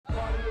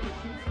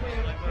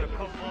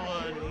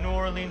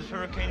Orleans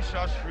hurricane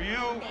shots for you.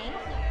 Thank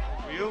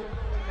you. For you,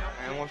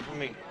 and one for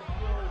me.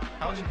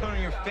 How'd you put it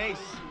on your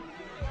face?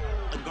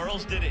 The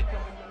girls did it.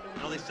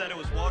 You know, they said it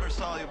was water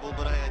soluble,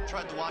 but I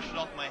tried to wash it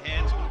off my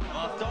hands.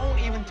 Don't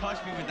even touch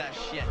me with that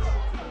shit.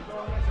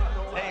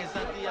 Hey, is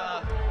that the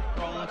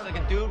girl who looks like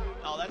a dude?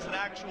 Oh, that's an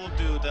actual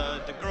dude.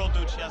 The girl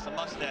dude, she has a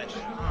mustache.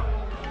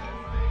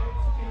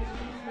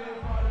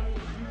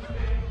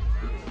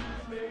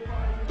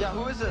 Yeah,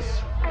 who is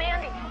this?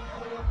 Mandy.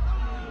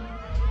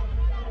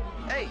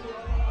 Hey.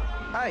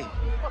 Hi.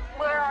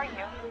 Where are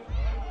you?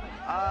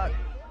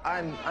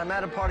 I'm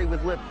at a party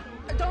with Lip.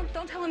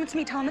 Don't tell him it's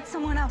me. Tell him it's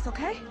someone else,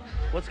 okay?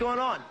 What's going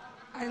on?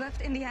 I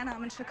left Indiana.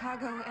 I'm in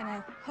Chicago in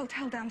a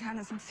hotel downtown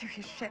in some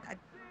serious shit.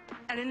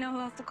 I didn't know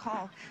who else to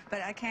call,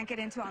 but I can't get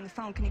into it on the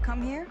phone. Can you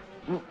come here?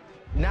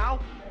 Now?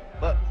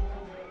 But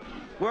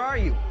where are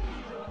you?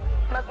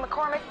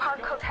 McCormick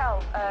Park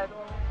Hotel,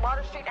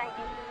 Water Street and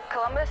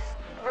Columbus,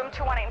 room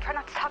 218. And try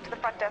not to talk to the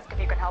front desk if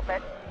you can help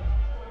it.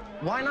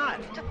 Why not?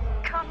 Just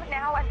come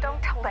now and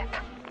don't tell Lip.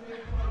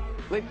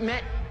 Wait,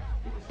 Matt.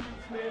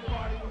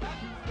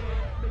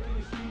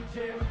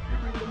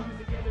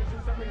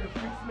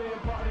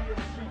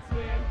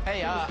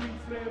 Hey, I'm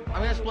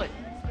gonna split.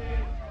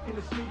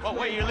 Oh,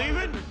 wait, you're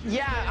leaving?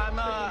 Yeah,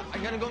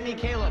 I'm gonna go meet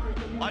Caleb.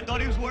 I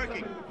thought he was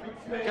working.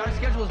 Got our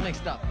schedules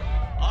mixed up.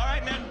 All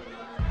right, man.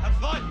 Have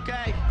fun.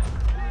 Okay.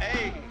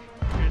 Hey,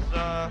 here's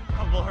a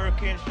couple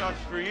hurricane shots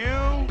for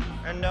you,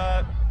 and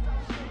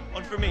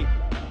one for me.